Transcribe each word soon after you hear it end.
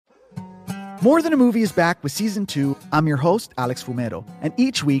More Than a Movie is back with Season 2. I'm your host, Alex Fumero, and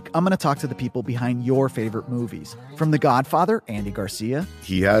each week I'm going to talk to the people behind your favorite movies. From The Godfather, Andy Garcia.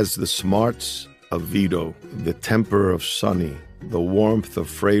 He has the smarts of Vito, the temper of Sonny, the warmth of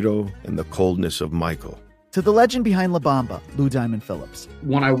Fredo, and the coldness of Michael. To the legend behind La Bamba, Lou Diamond Phillips.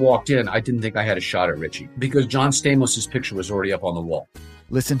 When I walked in, I didn't think I had a shot at Richie because John Stamos' picture was already up on the wall.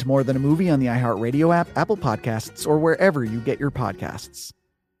 Listen to More Than a Movie on the iHeartRadio app, Apple Podcasts, or wherever you get your podcasts.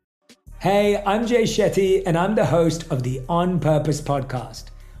 Hey, I'm Jay Shetty, and I'm the host of the On Purpose podcast.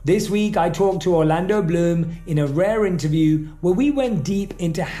 This week, I talked to Orlando Bloom in a rare interview where we went deep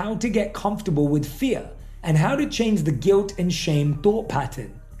into how to get comfortable with fear and how to change the guilt and shame thought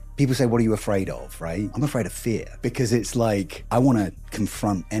pattern. People say, what are you afraid of, right? I'm afraid of fear because it's like I want to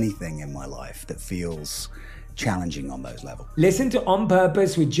confront anything in my life that feels challenging on those levels. Listen to On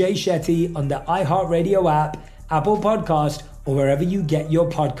Purpose with Jay Shetty on the iHeartRadio app, Apple Podcast, or wherever you get your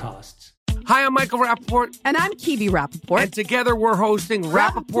podcasts. Hi, I'm Michael Rappaport. And I'm Kibi Rappaport. And together we're hosting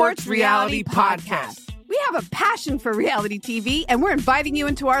Rappaport's Reality Podcast. We have a passion for reality TV, and we're inviting you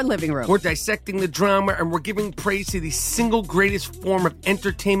into our living room. We're dissecting the drama, and we're giving praise to the single greatest form of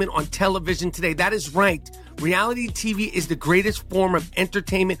entertainment on television today. That is right. Reality TV is the greatest form of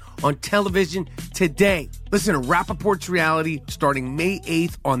entertainment on television today. Listen to Rappaport's Reality starting May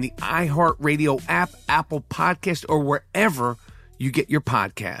 8th on the iHeartRadio app, Apple Podcast, or wherever you get your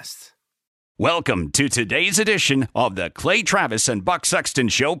podcasts. Welcome to today's edition of the Clay Travis and Buck Sexton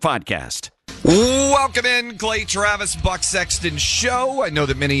Show podcast. Welcome in, Clay Travis, Buck Sexton Show. I know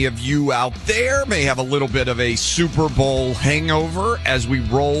that many of you out there may have a little bit of a Super Bowl hangover as we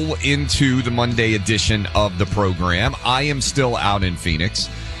roll into the Monday edition of the program. I am still out in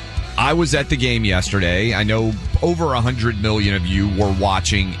Phoenix. I was at the game yesterday. I know over 100 million of you were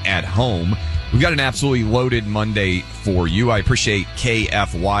watching at home. We've got an absolutely loaded Monday for you. I appreciate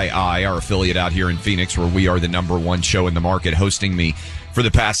KFYI, our affiliate out here in Phoenix, where we are the number one show in the market, hosting me for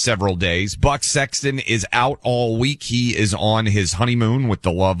the past several days. Buck Sexton is out all week. He is on his honeymoon with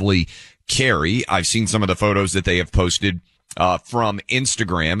the lovely Carrie. I've seen some of the photos that they have posted from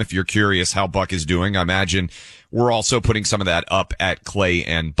Instagram. If you're curious how Buck is doing, I imagine we're also putting some of that up at Clay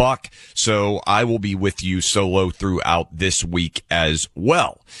and Buck. So I will be with you solo throughout this week as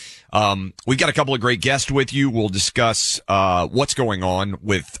well. We've got a couple of great guests with you. We'll discuss what's going on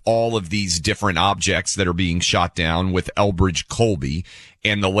with all of these different objects that are being shot down with Elbridge Colby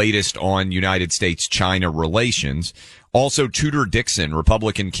and the latest on United States-China relations. Also, Tudor Dixon,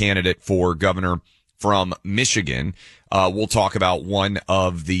 Republican candidate for governor from Michigan. We'll talk about one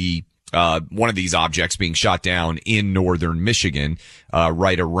of these objects being shot down in northern Michigan,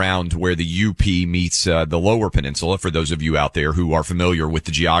 right around where the UP meets the Lower Peninsula, for those of you out there who are familiar with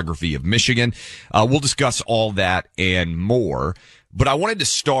the geography of Michigan. We'll discuss all that and more. But I wanted to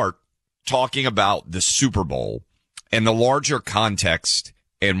start talking about the Super Bowl and the larger context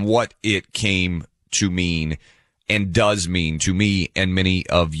and what it came to mean and does mean to me and many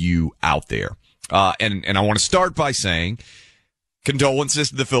of you out there. And I want to start by saying condolences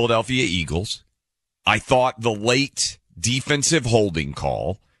to the Philadelphia Eagles. I thought the late defensive holding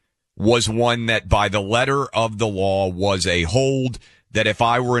call was one that by the letter of the law was a hold that if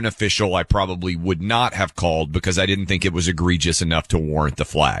I were an official, I probably would not have called because I didn't think it was egregious enough to warrant the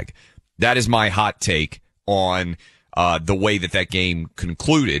flag. That is my hot take on the way that game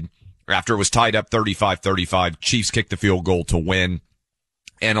concluded. After it was tied up 35-35, Chiefs kicked the field goal to win,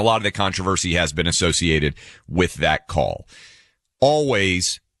 and a lot of the controversy has been associated with that call.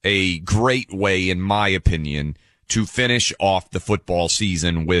 Always a great way, in my opinion, to finish off the football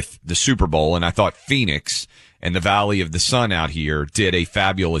season with the Super Bowl. And I thought Phoenix and the Valley of the Sun out here did a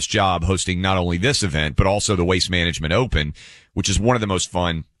fabulous job hosting not only this event, but also the Waste Management Open, which is one of the most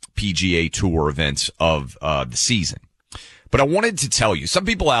fun PGA Tour events of the season. But I wanted to tell you, some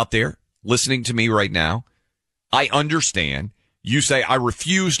people out there listening to me right now, I understand. You say, I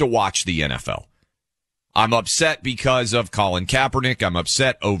refuse to watch the NFL. I'm upset because of Colin Kaepernick. I'm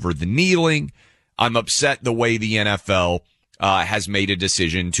upset over the kneeling. I'm upset the way the NFL has made a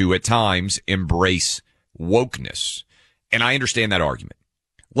decision to, at times, embrace wokeness. And I understand that argument.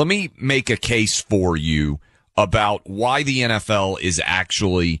 Let me make a case for you about why the NFL is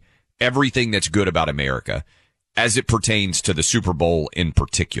actually everything that's good about America as it pertains to the Super Bowl in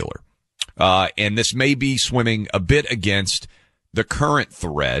particular. And this may be swimming a bit against the current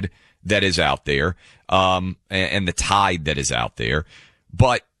thread that is out there, and the tide that is out there.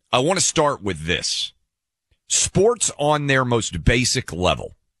 But I want to start with this. Sports on their most basic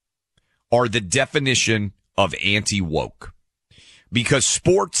level are the definition of anti-woke, because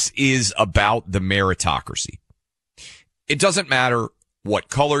sports is about the meritocracy. It doesn't matter what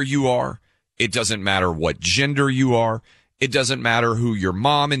color you are. It doesn't matter what gender you are. It doesn't matter who your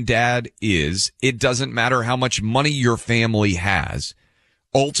mom and dad is. It doesn't matter how much money your family has.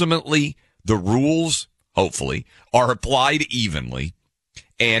 Ultimately, the rules, hopefully, are applied evenly,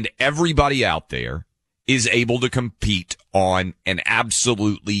 and everybody out there is able to compete on an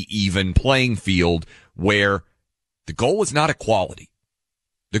absolutely even playing field where the goal is not equality.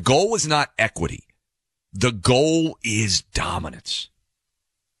 The goal is not equity. The goal is dominance.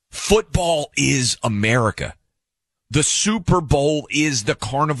 Football is America. The Super Bowl is the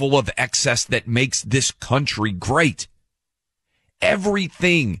carnival of excess that makes this country great.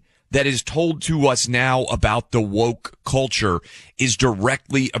 Everything that is told to us now about the woke culture is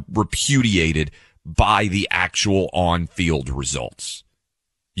directly repudiated by the actual on-field results.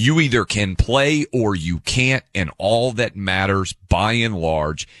 You either can play or you can't, and all that matters, by and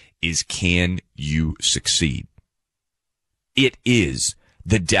large, is can you succeed? It is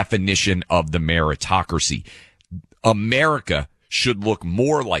the definition of the meritocracy. America should look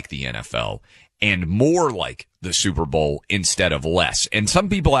more like the NFL and more like the Super Bowl instead of less. And some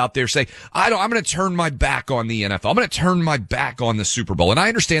people out there say, I'm going to turn my back on the NFL. I'm going to turn my back on the Super Bowl. And I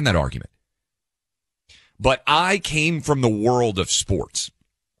understand that argument. But I came from the world of sports.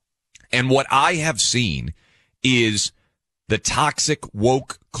 And what I have seen is the toxic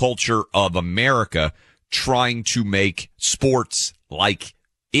woke culture of America trying to make sports like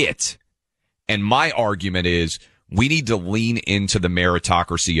it. And my argument is we need to lean into the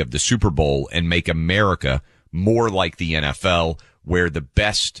meritocracy of the Super Bowl and make America more like the NFL, where the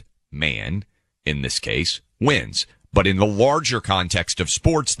best man, in this case, wins. But in the larger context of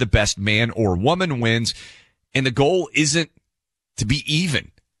sports, the best man or woman wins. And the goal isn't to be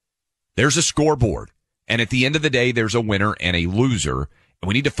even. There's a scoreboard. And at the end of the day, there's a winner and a loser. And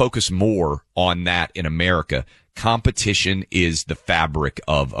we need to focus more on that in America. Competition is the fabric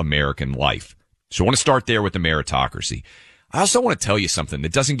of American life. So I want to start there with the meritocracy. I also want to tell you something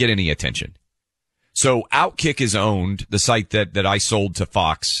that doesn't get any attention. So Outkick is owned, the site that I sold to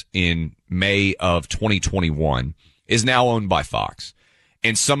Fox in May of 2021 is now owned by Fox.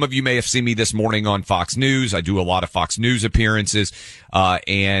 And some of you may have seen me this morning on Fox News. I do a lot of Fox News appearances,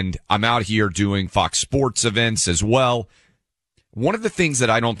 and I'm out here doing Fox Sports events as well. One of the things that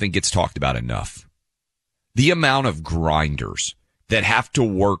I don't think gets talked about enough, the amount of grinders that have to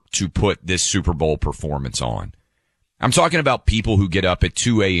work to put this Super Bowl performance on. I'm talking about people who get up at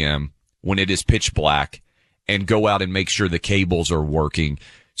 2 a.m. when it is pitch black and go out and make sure the cables are working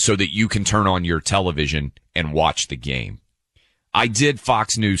so that you can turn on your television and watch the game. I did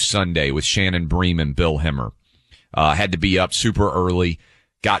Fox News Sunday with Shannon Bream and Bill Hemmer. Had to be up super early,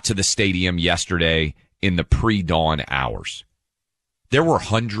 got to the stadium yesterday in the pre-dawn hours. There were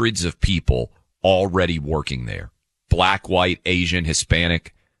hundreds of people already working there. Black, white, Asian,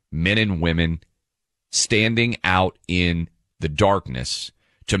 Hispanic, men and women standing out in the darkness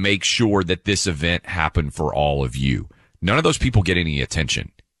to make sure that this event happened for all of you. None of those people get any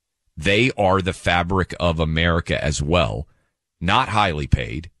attention. They are the fabric of America as well. Not highly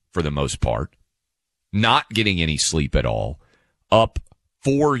paid for the most part, not getting any sleep at all, up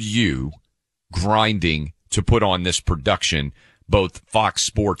for you, grinding to put on this production, both Fox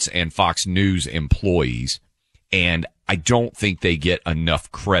Sports and Fox News employees. And I don't think they get enough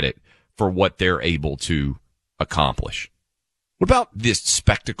credit for what they're able to accomplish. What about this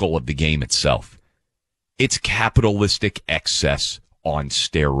spectacle of the game itself? It's capitalistic excess on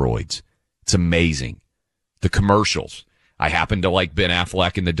steroids. It's amazing. The commercials. I happen to like Ben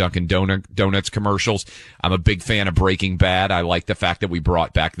Affleck in the Dunkin' Donuts commercials. I'm a big fan of Breaking Bad. I like the fact that we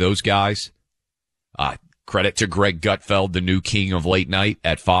brought back those guys. Credit to Greg Gutfeld, the new king of late night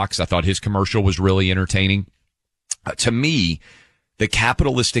at Fox. I thought his commercial was really entertaining. To me, the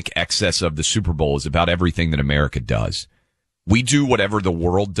capitalistic excess of the Super Bowl is about everything that America does. We do whatever the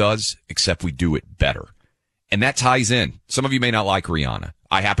world does, except we do it better. And that ties in. Some of you may not like Rihanna.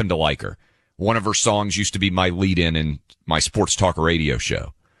 I happen to like her. One of her songs used to be my lead-in in my sports talk radio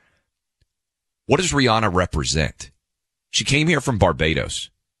show. What does Rihanna represent? She came here from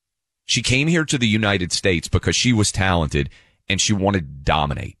Barbados. She came here to the United States because she was talented and she wanted to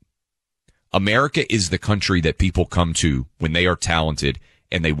dominate. America is the country that people come to when they are talented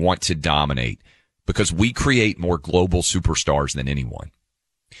and they want to dominate because we create more global superstars than anyone.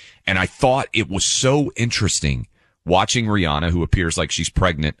 And I thought it was so interesting watching Rihanna, who appears like she's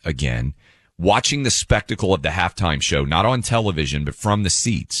pregnant again, watching the spectacle of the halftime show, not on television, but from the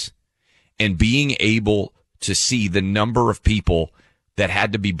seats, and being able to see the number of people that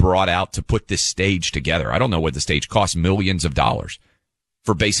had to be brought out to put this stage together. I don't know what the stage cost, millions of dollars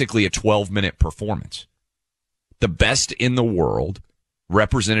for basically a 12-minute performance. The best in the world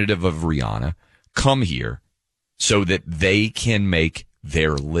representative of Rihanna, come here so that they can make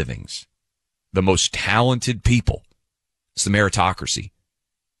their livings. The most talented people. It's the meritocracy.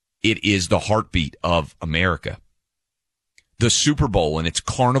 It is the heartbeat of America. The Super Bowl and its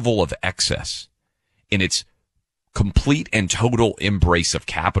carnival of excess, in its complete and total embrace of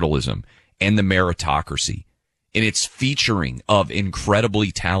capitalism and the meritocracy, in its featuring of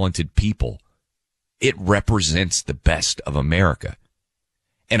incredibly talented people, it represents the best of America.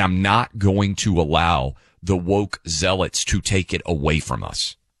 And I'm not going to allow the woke zealots to take it away from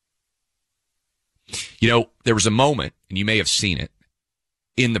us. You know, there was a moment, and you may have seen it,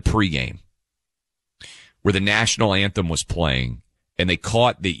 in the pregame where the national anthem was playing and they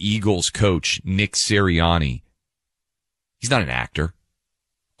caught the Eagles coach, Nick Sirianni. He's not an actor.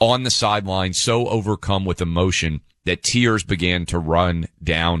 On the sideline, so overcome with emotion that tears began to run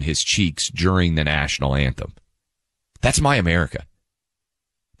down his cheeks during the national anthem. That's my America.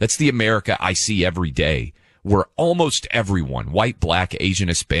 That's the America I see every day, where almost everyone, white, black, Asian,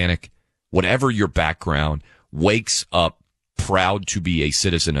 Hispanic, whatever your background, wakes up proud to be a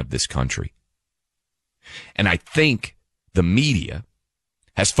citizen of this country. And I think the media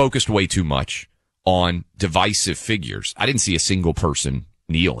has focused way too much on divisive figures. I didn't see a single person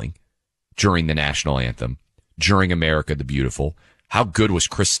kneeling during the national anthem, during America the Beautiful. How good was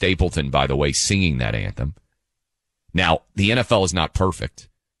Chris Stapleton, by the way, singing that anthem? Now, the NFL is not perfect.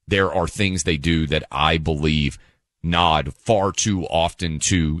 There are things they do that I believe nod far too often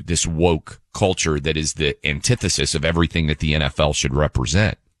to this woke culture that is the antithesis of everything that the NFL should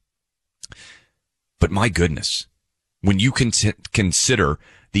represent. But my goodness, when you consider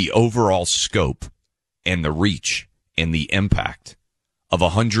the overall scope and the reach and the impact of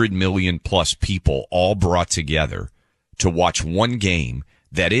 100 million plus people all brought together to watch one game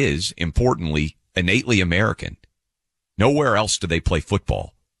that is, importantly, innately American. Nowhere else do they play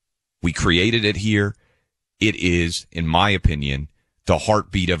football. We created it here. It is, in my opinion, the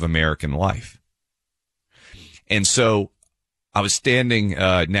heartbeat of American life. And so I was standing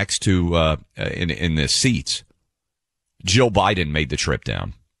next to, in the seats. Jill Biden made the trip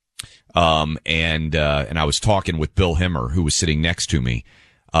down. And I was talking with Bill Hemmer, who was sitting next to me,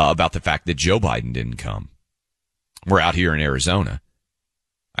 about the fact that Joe Biden didn't come. We're out here in Arizona.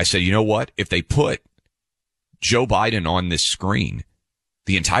 I said, you know what? If they put Joe Biden on this screen,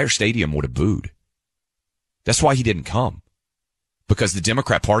 the entire stadium would have booed. That's why he didn't come. Because the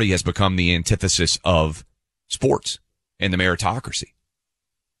Democrat Party has become the antithesis of sports and the meritocracy.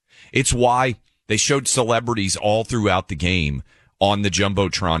 It's why they showed celebrities all throughout the game on the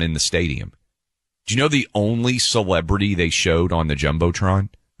Jumbotron in the stadium. Do you know the only celebrity they showed on the Jumbotron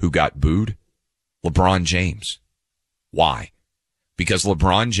who got booed? LeBron James. Why? Because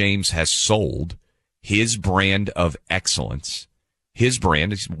LeBron James has sold his brand of excellence. His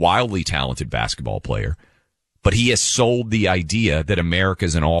brand is a wildly talented basketball player, but he has sold the idea that America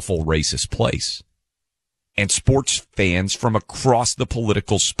is an awful racist place. And sports fans from across the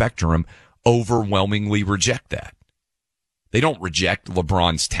political spectrum overwhelmingly reject that. They don't reject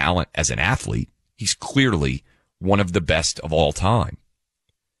LeBron's talent as an athlete. He's clearly one of the best of all time.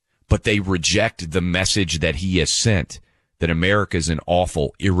 But they reject the message that he has sent that America is an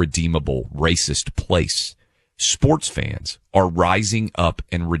awful, irredeemable, racist place. Sports fans are rising up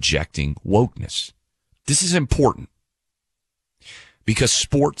and rejecting wokeness. This is important because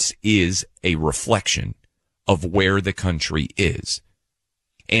sports is a reflection of where the country is.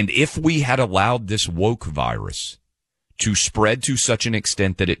 And if we had allowed this woke virus to spread to such an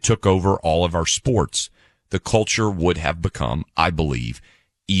extent that it took over all of our sports, the culture would have become, I believe,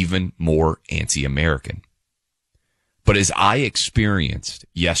 even more anti-American. But as I experienced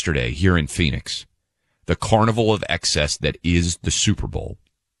yesterday here in Phoenix, the carnival of excess that is the Super Bowl,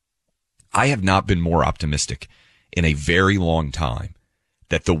 I have not been more optimistic in a very long time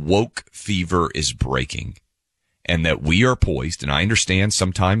that the woke fever is breaking and that we are poised. And I understand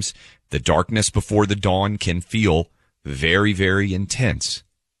sometimes the darkness before the dawn can feel very, very intense.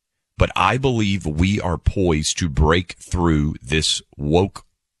 But I believe we are poised to break through this woke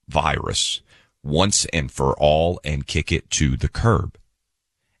virus once and for all and kick it to the curb.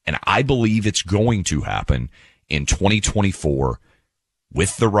 And I believe it's going to happen in 2024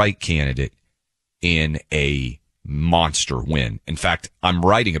 with the right candidate in a monster win. In fact, I'm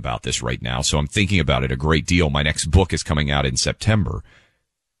writing about this right now, so I'm thinking about it a great deal. My next book is coming out in September.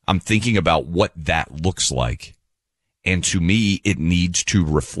 I'm thinking about what that looks like. And to me, it needs to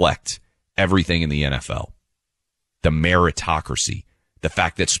reflect everything in the NFL. The meritocracy, the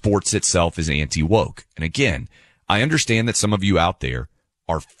fact that sports itself is anti-woke. And again, I understand that some of you out there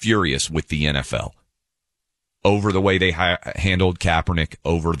are furious with the NFL. over the way they handled Kaepernick,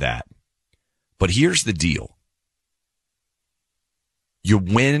 over that. But here's the deal. You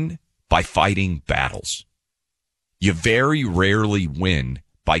win by fighting battles. You very rarely win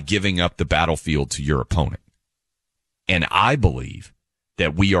by giving up the battlefield to your opponent. And I believe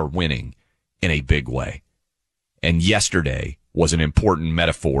that we are winning in a big way. And yesterday was an important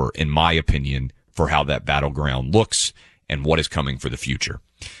metaphor, in my opinion, for how that battleground looks and what is coming for the future.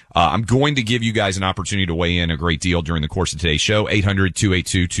 I'm going to give you guys an opportunity to weigh in a great deal during the course of today's show.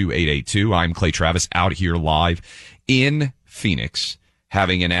 800-282-2882. I'm Clay Travis, out here live in Phoenix,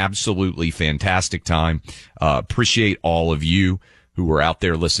 having an absolutely fantastic time. Appreciate all of you who are out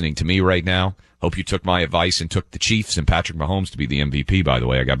there listening to me right now. Hope you took my advice and took the Chiefs and Patrick Mahomes to be the MVP, by the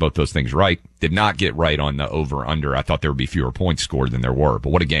way. I got both those things right. Did not get right on the over-under. I thought there would be fewer points scored than there were, but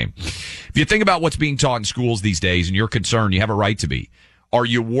what a game. If you think about what's being taught in schools these days and you're concerned, you have a right to be. Are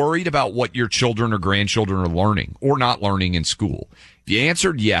you worried about what your children or grandchildren are learning or not learning in school? If you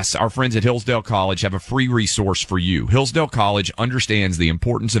answered yes, our friends at Hillsdale College have a free resource for you. Hillsdale College understands the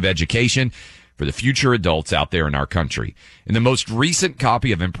importance of education for the future adults out there in our country. In the most recent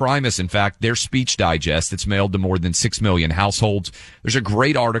copy of Imprimis, in fact, their speech digest that's mailed to more than 6 million households, there's a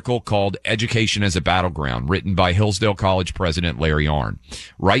great article called Education as a Battleground, written by Hillsdale College President Larry Arnn.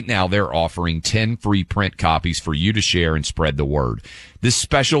 Right now, they're offering 10 free print copies for you to share and spread the word. This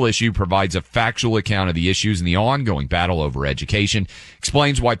special issue provides a factual account of the issues in the ongoing battle over education,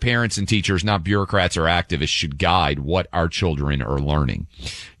 explains why parents and teachers, not bureaucrats or activists, should guide what our children are learning.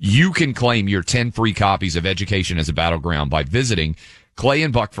 You can claim your 10 free copies of Education as a Battleground by visiting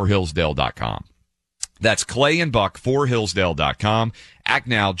clayandbuckforhillsdale.com. That's clayandbuckforhillsdale.com. Act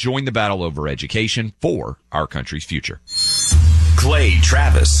now. Join the battle over education for our country's future. Clay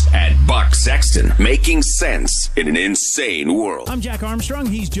Travis and Buck Sexton, making sense in an insane world. I'm Jack Armstrong.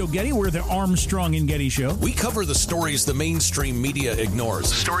 He's Joe Getty. We're the Armstrong and Getty Show. We cover the stories the mainstream media ignores.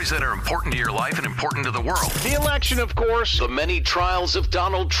 The stories that are important to your life and important to the world. The election, of course. The many trials of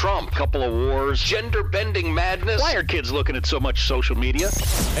Donald Trump. Couple of wars. Gender-bending madness. Why are kids looking at so much social media?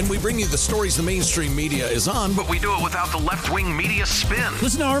 And we bring you the stories the mainstream media is on, but we do it without the left-wing media spin.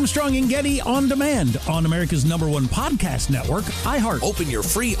 Listen to Armstrong and Getty on demand on America's #1 podcast network, iHeart. Open your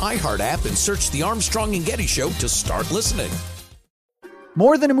free iHeart app and search The Armstrong and Getty Show to start listening.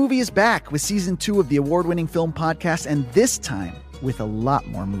 More Than a Movie is back with season 2 of the award-winning film podcast, and this time with a lot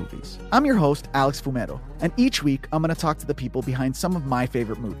more movies. I'm your host, Alex Fumero, and each week I'm going to talk to the people behind some of my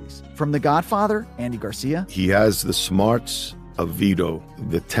favorite movies. From The Godfather, Andy Garcia. He has the smarts of Vito,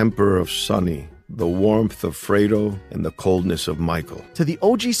 the temper of Sonny, the warmth of Fredo, and the coldness of Michael. To the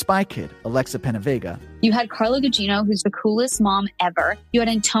OG Spy Kid, Alexa Penavega. You had Carla Gugino, who's the coolest mom ever. You had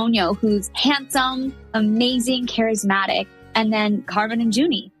Antonio, who's handsome, amazing, charismatic. And then Carmen and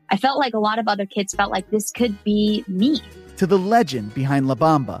Junie. I felt like a lot of other kids felt like this could be me. To the legend behind La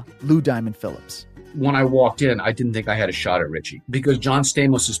Bamba, Lou Diamond Phillips. When I walked in, I didn't think I had a shot at Richie because John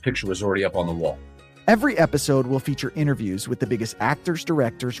Stamos' picture was already up on the wall. Every episode will feature interviews with the biggest actors,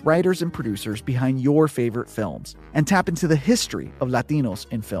 directors, writers, and producers behind your favorite films and tap into the history of Latinos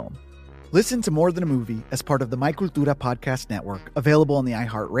in film. Listen to More Than a Movie as part of the My Cultura podcast network, available on the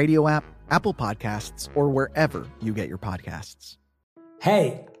iHeartRadio app, Apple Podcasts, or wherever you get your podcasts.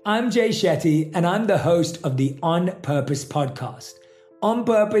 Hey, I'm Jay Shetty, and I'm the host of the On Purpose podcast. On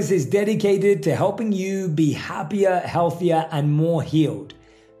Purpose is dedicated to helping you be happier, healthier, and more healed.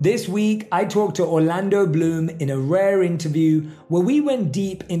 This week, I talked to Orlando Bloom in a rare interview where we went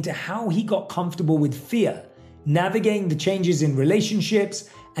deep into how he got comfortable with fear, navigating the changes in relationships,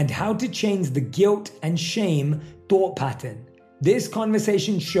 and how to change the guilt and shame thought pattern. This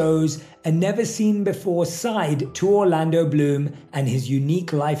conversation shows a never-seen-before side to Orlando Bloom and his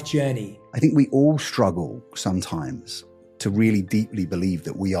unique life journey. I think we all struggle sometimes to really deeply believe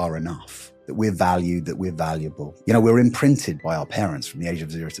that we are enough, that we're valued, that we're valuable. You know, we're imprinted by our parents from the age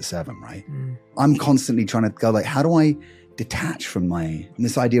of 0 to 7, right? I'm constantly trying to go like, how do I detach from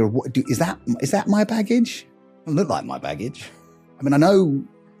this idea of is that my baggage? It doesn't look like my baggage. I mean, I know,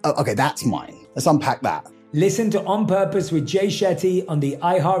 okay, that's mine. Let's unpack that. Listen to On Purpose with Jay Shetty on the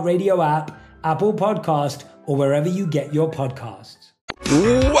iHeartRadio app, Apple Podcast, or wherever you get your podcasts.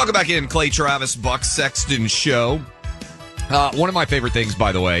 Welcome back in, Clay Travis, Buck Sexton Show. One of my favorite things,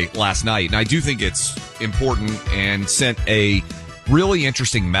 by the way, last night, and I do think it's important and sent a really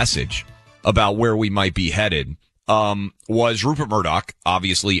interesting message about where we might be headed, was Rupert Murdoch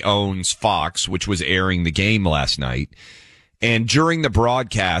obviously owns Fox, which was airing the game last night. And during the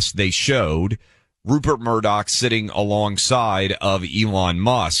broadcast, they showed Rupert Murdoch sitting alongside of Elon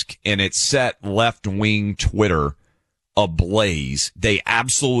Musk, and it set left-wing Twitter ablaze. They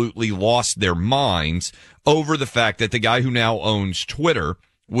absolutely lost their minds over the fact that the guy who now owns Twitter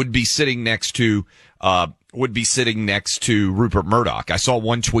would be sitting next to Rupert Murdoch. I saw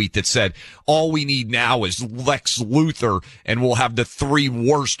one tweet that said, all we need now is Lex Luthor and we'll have the three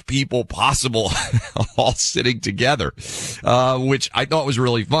worst people possible all sitting together, which I thought was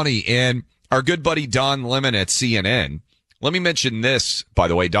really funny. And our good buddy Don Lemon at CNN, let me mention this, by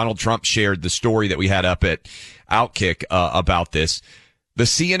the way. Donald Trump shared the story that we had up at Outkick about this. The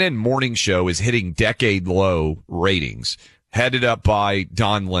CNN morning show is hitting decade-low ratings, headed up by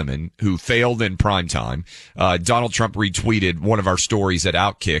Don Lemon, who failed in primetime. Donald Trump retweeted one of our stories at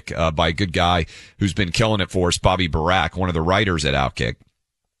Outkick by a good guy who's been killing it for us, Bobby Barack, one of the writers at Outkick.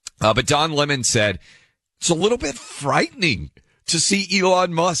 But Don Lemon said, it's a little bit frightening to see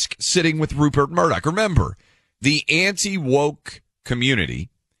Elon Musk sitting with Rupert Murdoch. Remember, the anti-woke community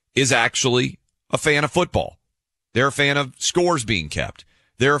is actually a fan of football. They're a fan of scores being kept.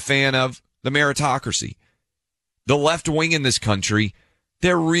 They're a fan of the meritocracy. The left wing in this country,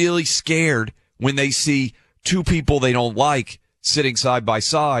 they're really scared when they see two people they don't like sitting side by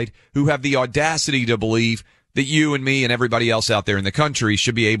side who have the audacity to believe that you and me and everybody else out there in the country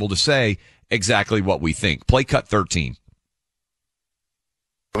should be able to say exactly what we think. Play cut 13.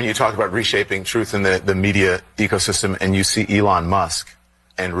 When you talk about reshaping truth in the media ecosystem and you see Elon Musk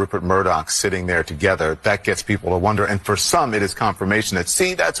and Rupert Murdoch sitting there together, that gets people to wonder. And for some, it is confirmation that,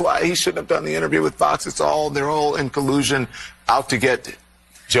 see, that's why he shouldn't have done the interview with Fox. They're all in collusion, out to get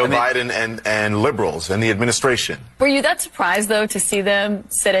Joe Biden and liberals and the administration. Were you that surprised, though, to see them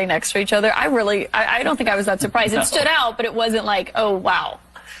sitting next to each other? I don't think I was that surprised. It stood out, but it wasn't like, oh, wow.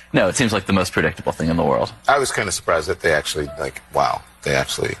 No, it seems like the most predictable thing in the world. I was kind of surprised that they actually, they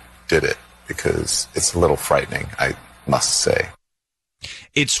actually did it, because it's a little frightening, I must say.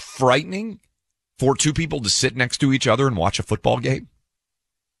 It's frightening for two people to sit next to each other and watch a football game.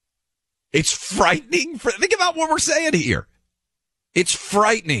 It's frightening. Think about what we're saying here. It's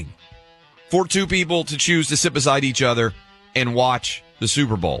frightening for two people to choose to sit beside each other and watch the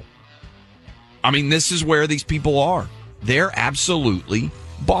Super Bowl. I mean, this is where these people are. They're absolutely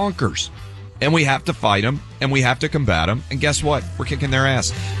bonkers. And we have to fight them, and we have to combat them. And guess what? We're kicking their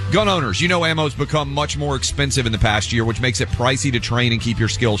ass. Gun owners, you know ammo's become much more expensive in the past year, which makes it pricey to train and keep your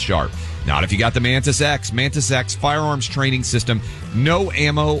skills sharp. Not if you got the Mantis X. Mantis X firearms training system. No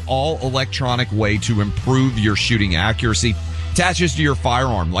ammo, all electronic way to improve your shooting accuracy. Attaches to your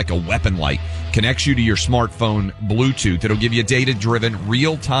firearm like a weapon light. Connects you to your smartphone Bluetooth. It'll give you data-driven,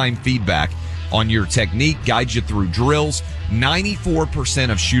 real-time feedback on your technique, guides you through drills.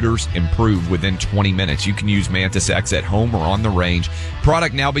 94% of shooters improve within 20 minutes. You can use Mantis X at home or on the range.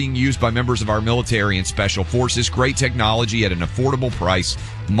 Product now being used by members of our military and special forces. Great technology at an affordable price.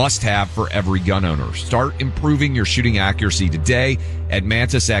 Must have for every gun owner. Start improving your shooting accuracy today at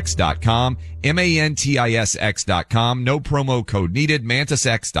MantisX.com. MantisX.com. No promo code needed.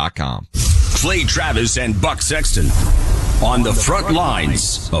 MantisX.com. Clay Travis and Buck Sexton on the front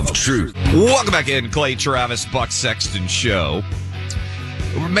lines of truth. Welcome back in, Clay Travis, Buck Sexton Show.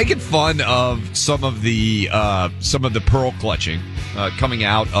 We're making fun of some of the pearl clutching coming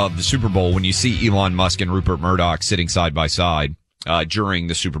out of the Super Bowl when you see Elon Musk and Rupert Murdoch sitting side by side during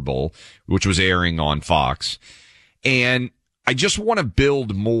the Super Bowl, which was airing on Fox. And I just want to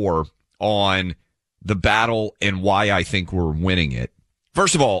build more on the battle and why I think we're winning it.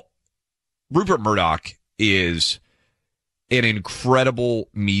 First of all, Rupert Murdoch is an incredible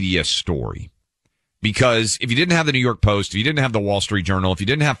media story, because if you didn't have the New York Post, if you didn't have the Wall Street Journal, if you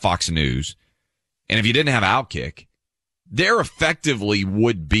didn't have Fox News, and if you didn't have Outkick, there effectively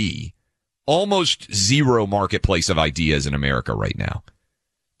would be almost zero marketplace of ideas in America right now.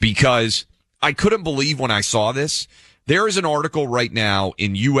 Because I couldn't believe when I saw this. There is an article right now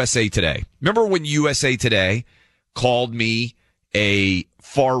in USA Today. Remember when USA Today called me a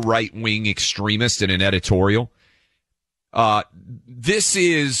far right-wing extremist in an editorial? This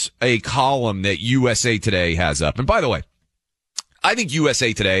is a column that USA Today has up. And by the way, I think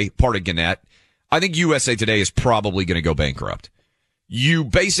USA Today, part of Gannett, I think USA Today is probably going to go bankrupt. You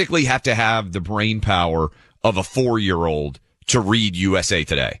basically have to have the brain power of a 4-year-old to read USA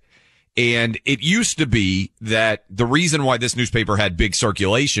Today. And it used to be that the reason why this newspaper had big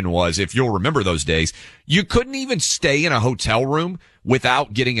circulation was, if you'll remember those days, you couldn't even stay in a hotel room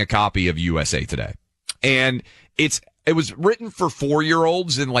without getting a copy of USA Today. And it was written for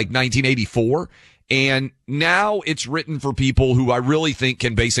 4-year-olds in like 1984. And now it's written for people who I really think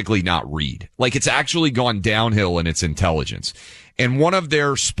can basically not read. Like, it's actually gone downhill in its intelligence. And one of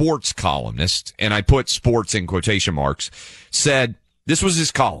their sports columnists, and I put sports in quotation marks, said, this was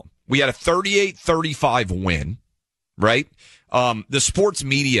his column. We had a 38-35 win, right? The sports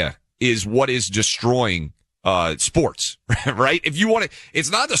media is what is destroying sports, right? If you want to,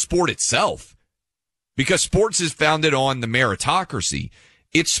 it's not the sport itself, because sports is founded on the meritocracy.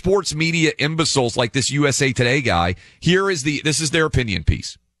 It's sports media imbeciles like this USA Today guy. This is their opinion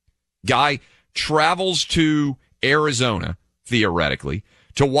piece. Guy travels to Arizona, theoretically,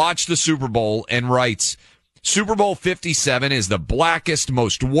 to watch the Super Bowl and writes, Super Bowl 57 is the blackest,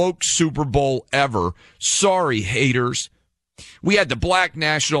 most woke Super Bowl ever. Sorry, haters. We had the black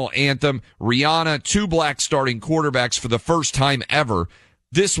national anthem, Rihanna, 2 black starting quarterbacks for the first time ever.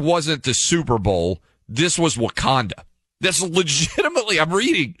 This wasn't the Super Bowl. This was Wakanda. That's legitimately, I'm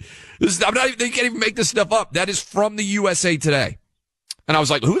reading. They can't even make this stuff up. That is from the USA Today. And I was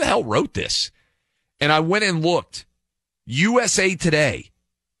like, who the hell wrote this? And I went and looked. USA Today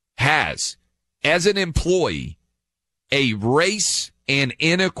has, as an employee, a race and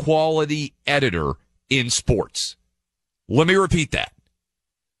inequality editor in sports. Let me repeat that.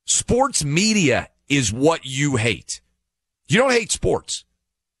 Sports media is what you hate. You don't hate sports.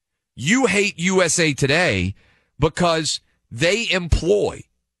 You hate USA Today because they employ,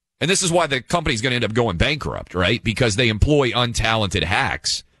 and this is why the company's going to end up going bankrupt, right? Because they employ untalented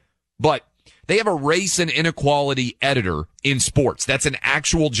hacks. But they have a race and inequality editor in sports. That's an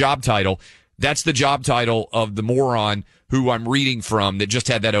actual job title. That's the job title of the moron who I'm reading from that just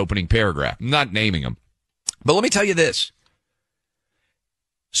had that opening paragraph. I'm not naming him. But let me tell you this.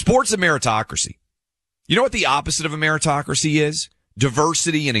 Sports and meritocracy. You know what the opposite of a meritocracy is?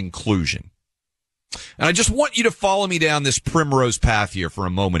 Diversity and inclusion. And I just want you to follow me down this primrose path here for a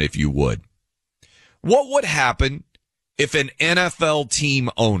moment, if you would. What would happen if an NFL team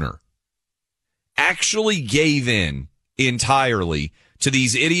owner actually gave in entirely to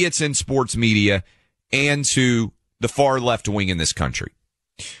these idiots in sports media and to the far left wing in this country?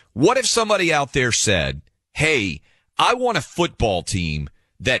 What if somebody out there said, hey, I want a football team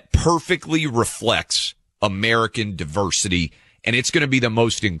that perfectly reflects American diversity, and it's going to be the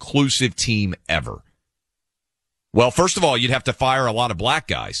most inclusive team ever? Well, first of all, you'd have to fire a lot of black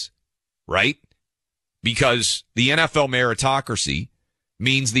guys, right? Because the NFL meritocracy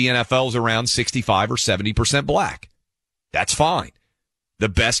means the NFL's around 65 or 70% black. That's fine. The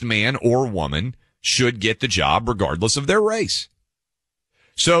best man or woman should get the job regardless of their race.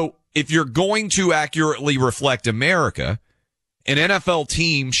 So if you're going to accurately reflect America, an NFL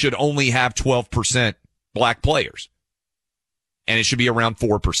team should only have 12% black players. And it should be around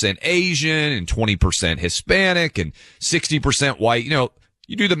 4% Asian and 20% Hispanic and 60% white. You know,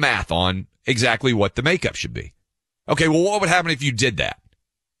 you do the math on exactly what the makeup should be. Okay, well, what would happen if you did that?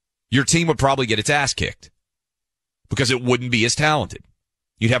 Your team would probably get its ass kicked because it wouldn't be as talented.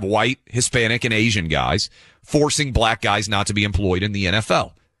 You'd have white, Hispanic, and Asian guys forcing black guys not to be employed in the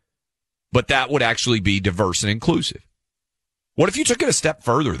NFL. But that would actually be diverse and inclusive. What if you took it a step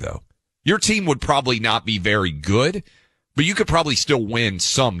further, though? Your team would probably not be very good, but you could probably still win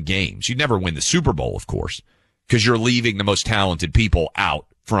some games. You'd never win the Super Bowl, of course, because you're leaving the most talented people out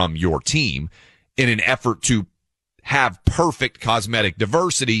from your team in an effort to have perfect cosmetic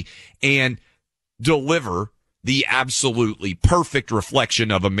diversity and deliver the absolutely perfect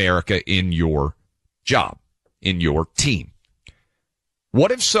reflection of America in your job, in your team.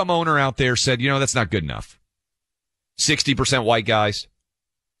 What if some owner out there said, you know, that's not good enough? 60% white guys,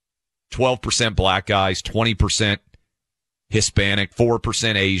 12% black guys, 20% Hispanic,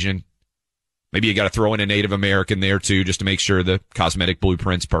 4% Asian. Maybe you got to throw in a Native American there too, just to make sure the cosmetic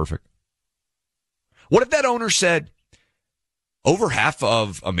blueprint's perfect. What if that owner said, over half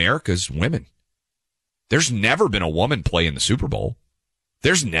of America's women? There's never been a woman play in the Super Bowl.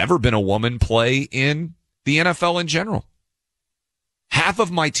 There's never been a woman play in the NFL in general. Half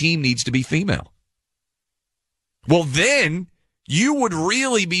of my team needs to be female. Well, then you would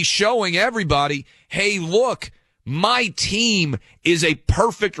really be showing everybody, hey, look, my team is a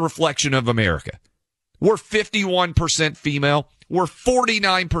perfect reflection of America. We're 51% female. We're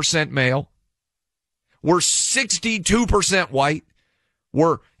 49% male. We're 62% white.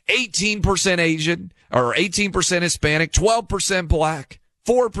 We're 18% Asian, or 18% Hispanic, 12% black,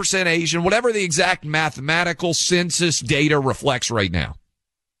 4% Asian, whatever the exact mathematical census data reflects right now.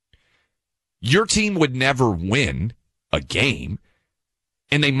 Your team would never win a game,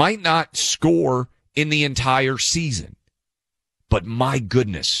 and they might not score in the entire season. But my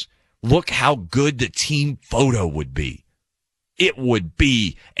goodness, look how good the team photo would be. It would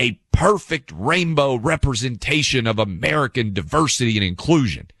be a perfect rainbow representation of American diversity and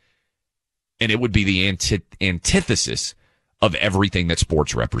inclusion. And it would be the antithesis of everything that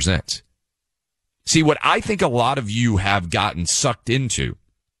sports represents. See, what I think a lot of you have gotten sucked into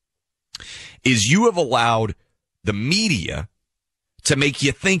is you have allowed the media to make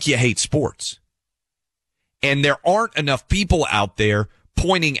you think you hate sports. And there aren't enough people out there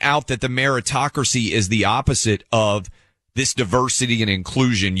pointing out that the meritocracy is the opposite of this diversity and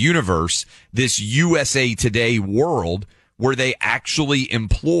inclusion universe, this USA Today world where they actually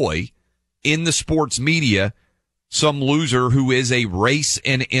employ in the sports media some loser who is a race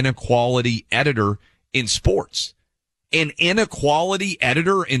and inequality editor in sports. An inequality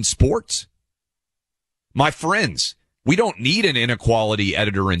editor in sports? My friends, we don't need an inequality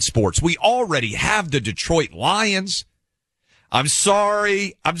editor in sports. We already have the Detroit Lions. I'm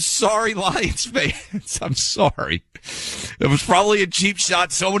sorry, Lions fans. I'm sorry. It was probably a cheap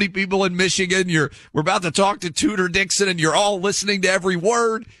shot. So many people in Michigan. We're about to talk to Tudor Dixon, and you're all listening to every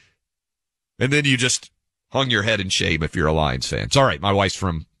word. And then you just hung your head in shame if you're a Lions fan. It's all right. My wife's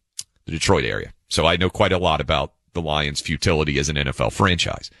from the Detroit area, so I know quite a lot about the Lions' futility as an NFL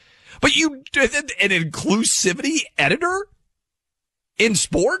franchise. But an inclusivity editor in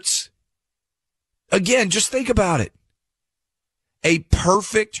sports? Again, just think about it. A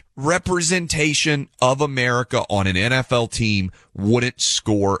perfect representation of America on an NFL team wouldn't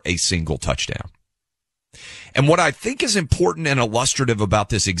score a single touchdown. And what I think is important and illustrative about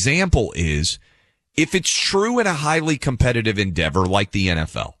this example is if it's true in a highly competitive endeavor like the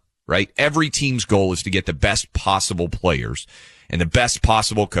NFL, right? Every team's goal is to get the best possible players and the best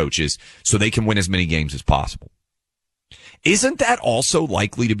possible coaches so they can win as many games as possible. Isn't that also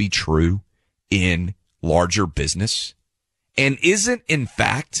likely to be true in larger business? And isn't, in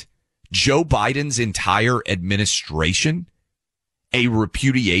fact, Joe Biden's entire administration a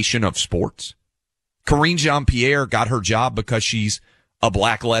repudiation of sports? Karine Jean-Pierre got her job because she's a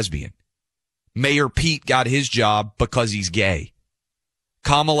black lesbian. Mayor Pete got his job because he's gay.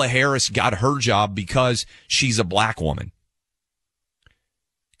 Kamala Harris got her job because she's a black woman.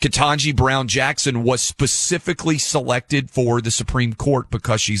 Ketanji Brown Jackson was specifically selected for the Supreme Court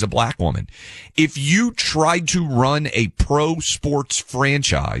because she's a black woman. If you tried to run a pro sports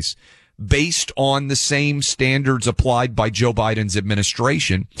franchise based on the same standards applied by Joe Biden's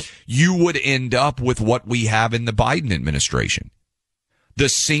administration, you would end up with what we have in the Biden administration. The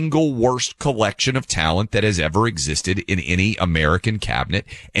single worst collection of talent that has ever existed in any American cabinet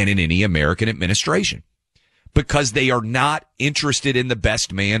and in any American administration. Because they are not interested in the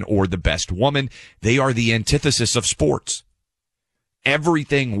best man or the best woman. They are the antithesis of sports.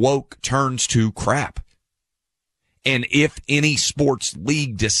 Everything woke turns to crap. And if any sports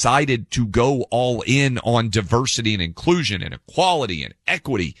league decided to go all in on diversity and inclusion and equality and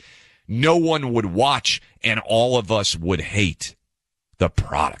equity, no one would watch and all of us would hate the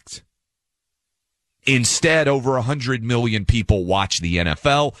product. Instead, over 100 million people watch the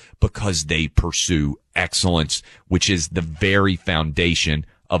NFL because they pursue excellence, which is the very foundation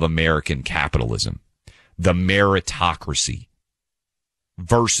of American capitalism. The meritocracy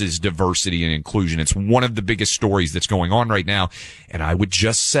versus diversity and inclusion. It's one of the biggest stories that's going on right now. And I would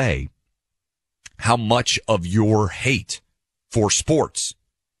just say how much of your hate for sports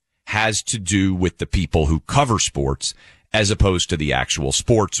has to do with the people who cover sports as opposed to the actual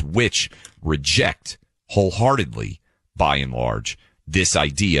sports, which reject wholeheartedly, by and large, this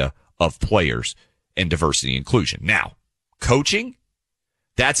idea of players and diversity and inclusion. Now, coaching,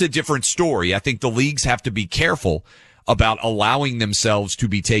 that's a different story. I think the leagues have to be careful about allowing themselves to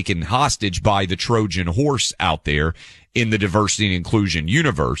be taken hostage by the Trojan horse out there in the diversity and inclusion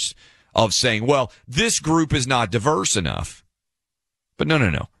universe of saying, well, this group is not diverse enough. But no.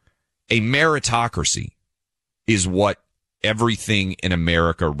 A meritocracy is what everything in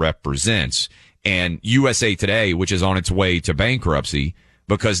America represents. And USA Today, which is on its way to bankruptcy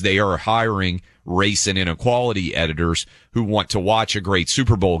because they are hiring race and inequality editors who want to watch a great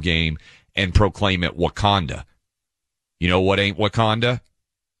Super Bowl game and proclaim it Wakanda. You know what ain't Wakanda?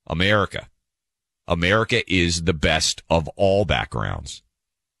 America. America is the best of all backgrounds.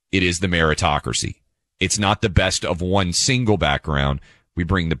 It is the meritocracy. It's not the best of one single background. We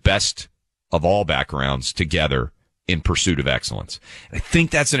bring the best of all backgrounds together in pursuit of excellence. And I think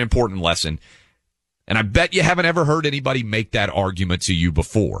that's an important lesson. And I bet you haven't ever heard anybody make that argument to you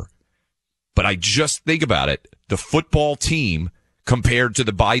before. But I just think about it. The football team compared to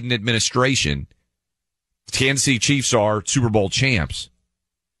the Biden administration, Kansas City Chiefs are Super Bowl champs.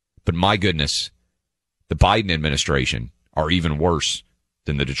 But my goodness, the Biden administration are even worse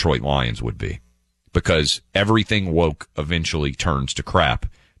than the Detroit Lions would be. Because everything woke eventually turns to crap,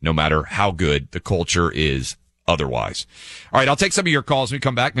 no matter how good the culture is otherwise. All right, I'll take some of your calls when we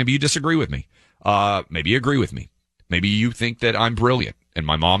come back. Maybe you disagree with me. Maybe you agree with me. Maybe you think that I'm brilliant and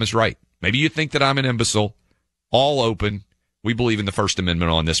my mom is right. Maybe you think that I'm an imbecile. All open. We believe in the First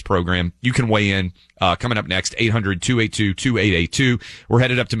Amendment on this program. You can weigh in. Coming up next, 800-282-2882. We're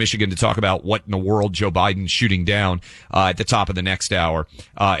headed up to Michigan to talk about what in the world Joe Biden's shooting down at the top of the next hour.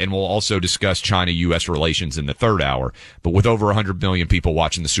 And we'll also discuss China-U.S. relations in the third hour. But with over 100 million people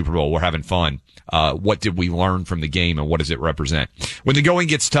watching the Super Bowl, we're having fun. What did we learn from the game, and what does it represent? When the going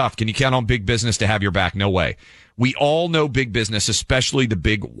gets tough, can you count on big business to have your back? No way. We all know big business, especially the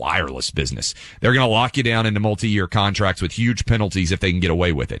big wireless business. They're going to lock you down into multi-year contracts with huge penalties if they can get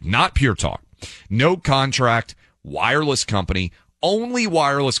away with it. Not Pure Talk. No contract, wireless company, only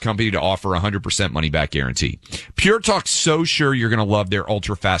wireless company to offer 100% money back guarantee. Pure Talk's so sure you're going to love their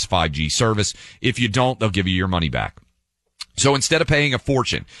ultra-fast 5G service. If you don't, they'll give you your money back. So instead of paying a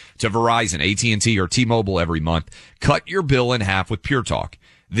fortune to Verizon, AT&T, or T-Mobile every month, cut your bill in half with Pure Talk.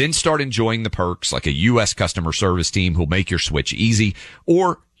 Then start enjoying the perks like a U.S. customer service team who'll make your switch easy.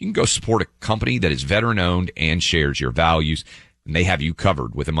 Or you can go support a company that is veteran-owned and shares your values. And they have you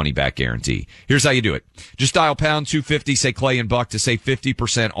covered with a money-back guarantee. Here's how you do it. Just dial pound 250, say Clay and Buck to save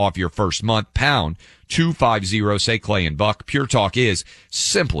 50% off your first month. Pound 250, say Clay and Buck. Pure Talk is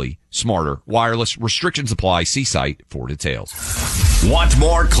simply smarter. Wireless restrictions apply. See site for details. Want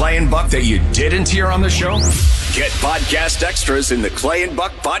more Clay and Buck that you didn't hear on the show? Get podcast extras in the Clay and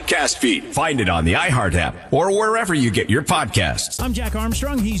Buck podcast feed. Find it on the iHeart app or wherever you get your podcasts. I'm Jack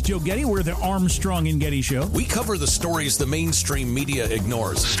Armstrong. He's Joe Getty. We're the Armstrong and Getty Show. We cover the stories the mainstream media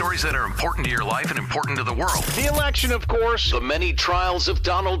ignores. Stories that are important to your life and important to the world. The election, of course, the many trials of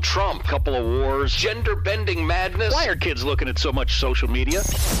Donald Trump, couple of wars, gender-bending madness. Why are kids looking at so much social media?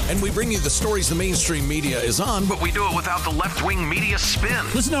 And we bring you the stories the mainstream media is on, but we do it without the left-wing media spin.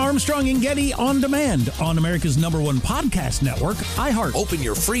 Listen to Armstrong and Getty on demand on America's #1 podcast network, iHeart. Open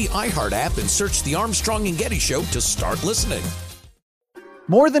your free iHeart app and search the Armstrong and Getty Show to start listening.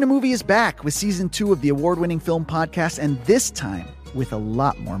 More Than a Movie is back with season 2 of the award-winning film podcast, and this time with a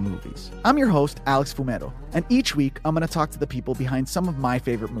lot more movies. I'm your host, Alex Fumero, and each week I'm going to talk to the people behind some of my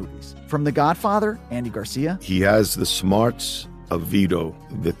favorite movies. From The Godfather, Andy Garcia. He has the smarts of Vito,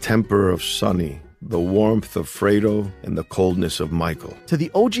 the temper of Sonny, the warmth of Fredo, and the coldness of Michael. To the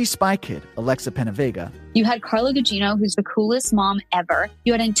OG Spy Kid, Alexa Penavega. You had Carla Gugino, who's the coolest mom ever.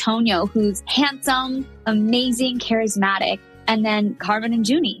 You had Antonio, who's handsome, amazing, charismatic. And then Carmen and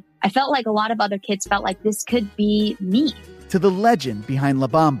Junie. I felt like a lot of other kids felt like this could be me. To the legend behind La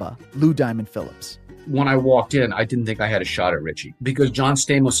Bamba, Lou Diamond Phillips. When I walked in, I didn't think I had a shot at Richie because John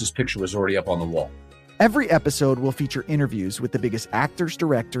Stamos' picture was already up on the wall. Every episode will feature interviews with the biggest actors,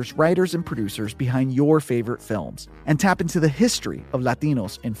 directors, writers, and producers behind your favorite films and tap into the history of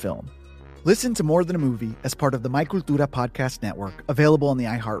Latinos in film. Listen to More Than a Movie as part of the My Cultura podcast network, available on the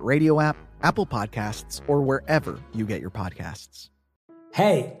iHeartRadio app, Apple Podcasts, or wherever you get your podcasts.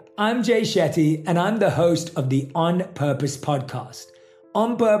 Hey, I'm Jay Shetty, and I'm the host of the On Purpose podcast.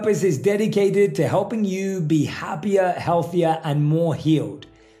 On Purpose is dedicated to helping you be happier, healthier, and more healed.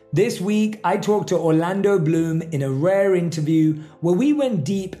 This week, I talked to Orlando Bloom in a rare interview where we went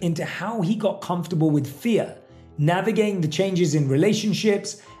deep into how he got comfortable with fear, navigating the changes in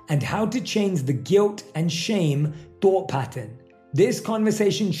relationships, and how to change the guilt and shame thought pattern. This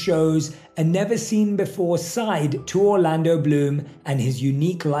conversation shows a never-seen-before side to Orlando Bloom and his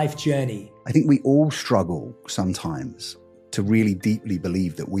unique life journey. I think we all struggle sometimes to really deeply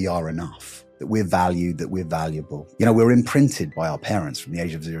believe that we are enough, that we're valued, that we're valuable. You know, we're imprinted by our parents from the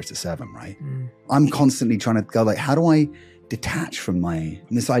age of 0 to 7, right? I'm constantly trying to go like, how do I detach from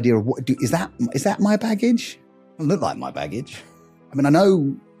this idea of is that my baggage? It doesn't look like my baggage. I mean, I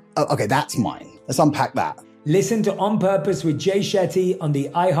know, okay, that's mine. Let's unpack that. Listen to On Purpose with Jay Shetty on the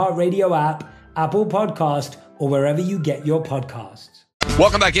iHeartRadio app, Apple Podcast, or wherever you get your podcasts.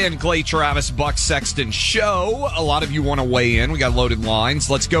 Welcome back in, Clay Travis, Buck Sexton Show. A lot of you want to weigh in. We got loaded lines.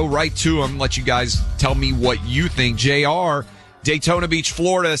 Let's go right to them. Let you guys tell me what you think. JR, Daytona Beach,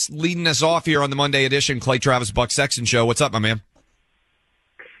 Florida, leading us off here on the Monday edition, Clay Travis, Buck Sexton Show. What's up, my man?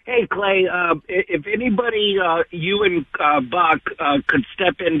 Hey, Clay, if anybody, you and Buck, could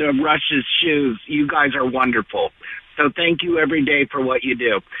step into Rush's shoes, you guys are wonderful. So thank you every day for what you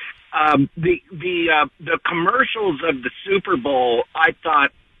do. The commercials of the Super Bowl, I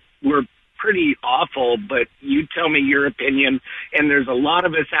thought were pretty awful, but you tell me your opinion. And there's a lot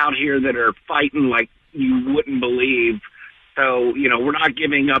of us out here that are fighting like you wouldn't believe. So, you know, we're not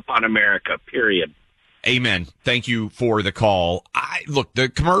giving up on America, period. Amen. Thank you for the call. Look, the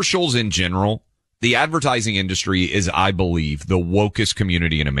commercials in general, the advertising industry is, I believe, the wokest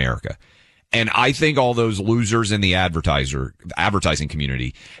community in America. And I think all those losers in the advertising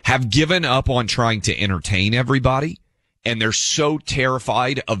community have given up on trying to entertain everybody. And they're so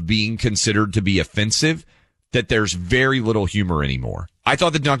terrified of being considered to be offensive that there's very little humor anymore. I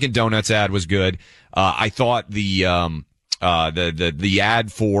thought the Dunkin' Donuts ad was good. I thought the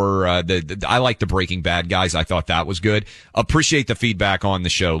ad for I like the Breaking Bad guys. I thought that was good. Appreciate the feedback on the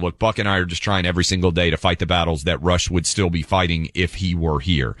show. Look, Buck and I are just trying every single day to fight the battles that Rush would still be fighting if he were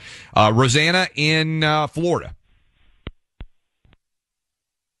here. Rosanna in Florida.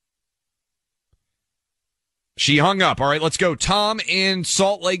 She hung up. All right, let's go. Tom in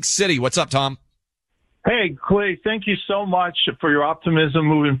Salt Lake City. What's up, Tom? Hey, Clay, thank you so much for your optimism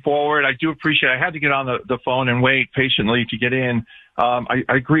moving forward. I do appreciate it. I had to get on the phone and wait patiently to get in. I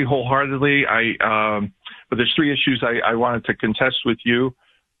agree wholeheartedly. But there's three issues I wanted to contest with you.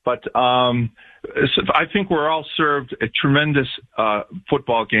 But I think we're all served a tremendous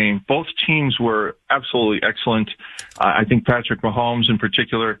football game. Both teams were absolutely excellent. I think Patrick Mahomes in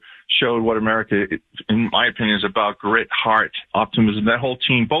particular showed what America, in my opinion, is about: grit, heart, optimism. That whole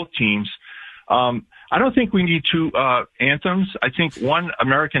team, both teams. I don't think we need two anthems. I think one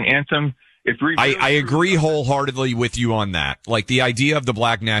American anthem. I agree wholeheartedly with you on that. Like the idea of the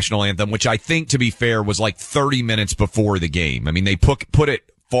Black National Anthem, which I think, to be fair, was like 30 minutes before the game. I mean, they put it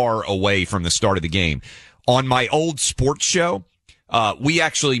far away from the start of the game. On my old sports show, we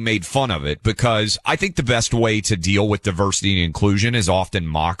actually made fun of it because I think the best way to deal with diversity and inclusion is often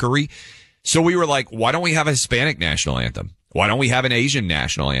mockery. So we were like, why don't we have a Hispanic national anthem? Why don't we have an Asian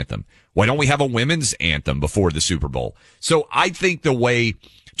national anthem? Why don't we have a women's anthem before the Super Bowl? So I think the way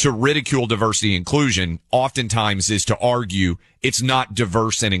to ridicule diversity and inclusion oftentimes is to argue it's not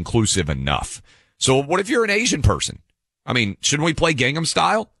diverse and inclusive enough. So what if you're an Asian person? I mean, shouldn't we play Gangnam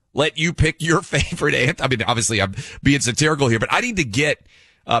Style? Let you pick your favorite anthem? I mean, obviously I'm being satirical here, but I need to get,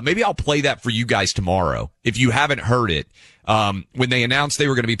 maybe I'll play that for you guys tomorrow. If you haven't heard it, when they announced they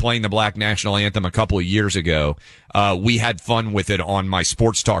were going to be playing the Black National Anthem a couple of years ago, we had fun with it on my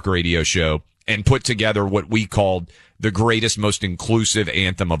sports talk radio show and put together what we called the greatest, most inclusive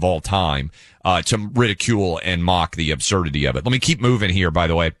anthem of all time, to ridicule and mock the absurdity of it. Let me keep moving here, by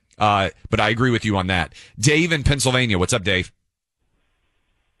the way. But I agree with you on that. Dave in Pennsylvania. What's up, Dave?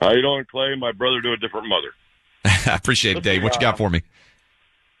 How you doing, Clay? My brother to a different mother. I appreciate it, Dave. What you got for me?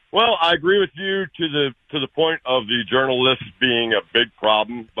 Well, I agree with you to the point of the journalists being a big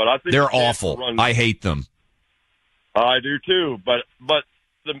problem, but I think they're awful. I hate them. I do too, but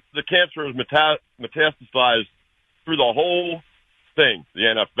the cancer is metastasized through the whole thing: the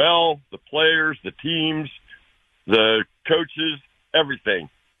NFL, the players, the teams, the coaches, everything.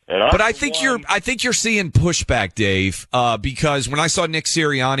 But I think you're seeing pushback, Dave, because when I saw Nick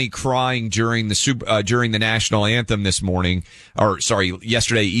Sirianni crying during the national anthem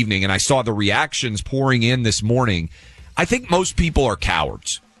yesterday evening, and I saw the reactions pouring in this morning, I think most people are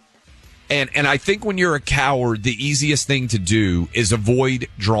cowards. And I think when you're a coward, the easiest thing to do is avoid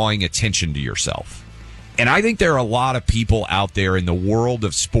drawing attention to yourself. And I think there are a lot of people out there in the world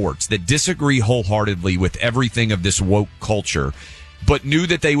of sports that disagree wholeheartedly with everything of this woke culture, but knew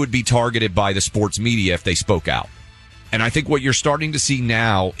that they would be targeted by the sports media if they spoke out. And I think what you're starting to see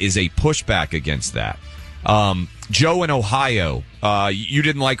now is a pushback against that. Joe in Ohio, you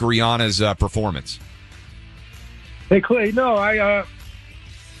didn't like Rihanna's performance. Hey, Clay, no, I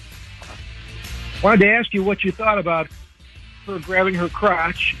wanted to ask you what you thought about her grabbing her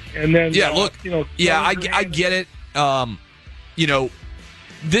crotch and then... Yeah, look, I get it.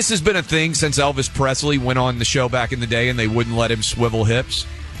 This has been a thing since Elvis Presley went on the show back in the day and they wouldn't let him swivel hips.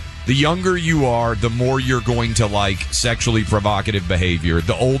 The younger you are, the more you're going to like sexually provocative behavior.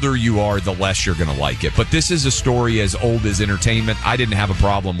 The older you are, the less you're going to like it. But this is a story as old as entertainment. I didn't have a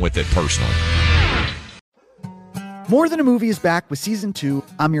problem with it personally. More Than a Movie is back with Season 2.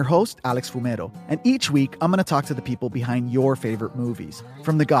 I'm your host, Alex Fumero. And each week, I'm going to talk to the people behind your favorite movies.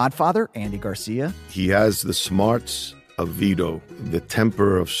 From The Godfather, Andy Garcia. He has the smarts of Vito, the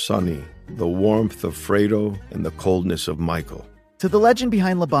temper of Sonny, the warmth of Fredo, and the coldness of Michael. To the legend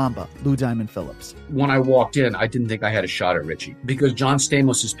behind La Bamba, Lou Diamond Phillips. When I walked in, I didn't think I had a shot at Richie because John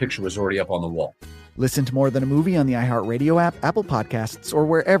Stamos' picture was already up on the wall. Listen to More Than a Movie on the iHeartRadio app, Apple Podcasts, or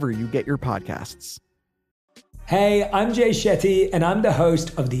wherever you get your podcasts. Hey, I'm Jay Shetty, and I'm the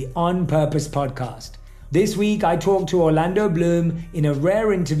host of the On Purpose podcast. This week, I talked to Orlando Bloom in a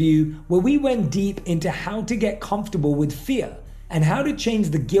rare interview where we went deep into how to get comfortable with fear and how to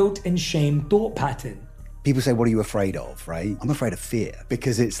change the guilt and shame thought pattern. People say, what are you afraid of, right? I'm afraid of fear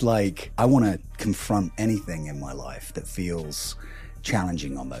because it's like I want to confront anything in my life that feels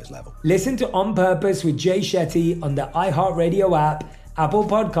challenging on those levels. Listen to On Purpose with Jay Shetty on the iHeartRadio app, Apple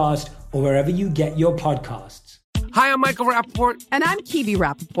Podcast, or wherever you get your podcasts. Hi, I'm Michael Rappaport. And I'm Kibi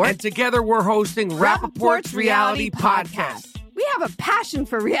Rappaport. And together we're hosting Rappaport's Reality Podcast. We have a passion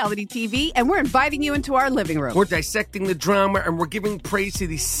for reality TV, and we're inviting you into our living room. We're dissecting the drama, and we're giving praise to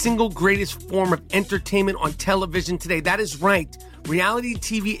the single greatest form of entertainment on television today. That is right. Reality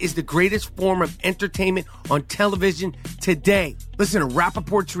TV is the greatest form of entertainment on television today. Listen to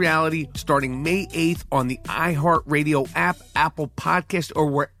Rappaport's Reality starting May 8th on the iHeartRadio app, Apple Podcast, or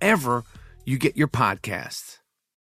wherever you get your podcasts.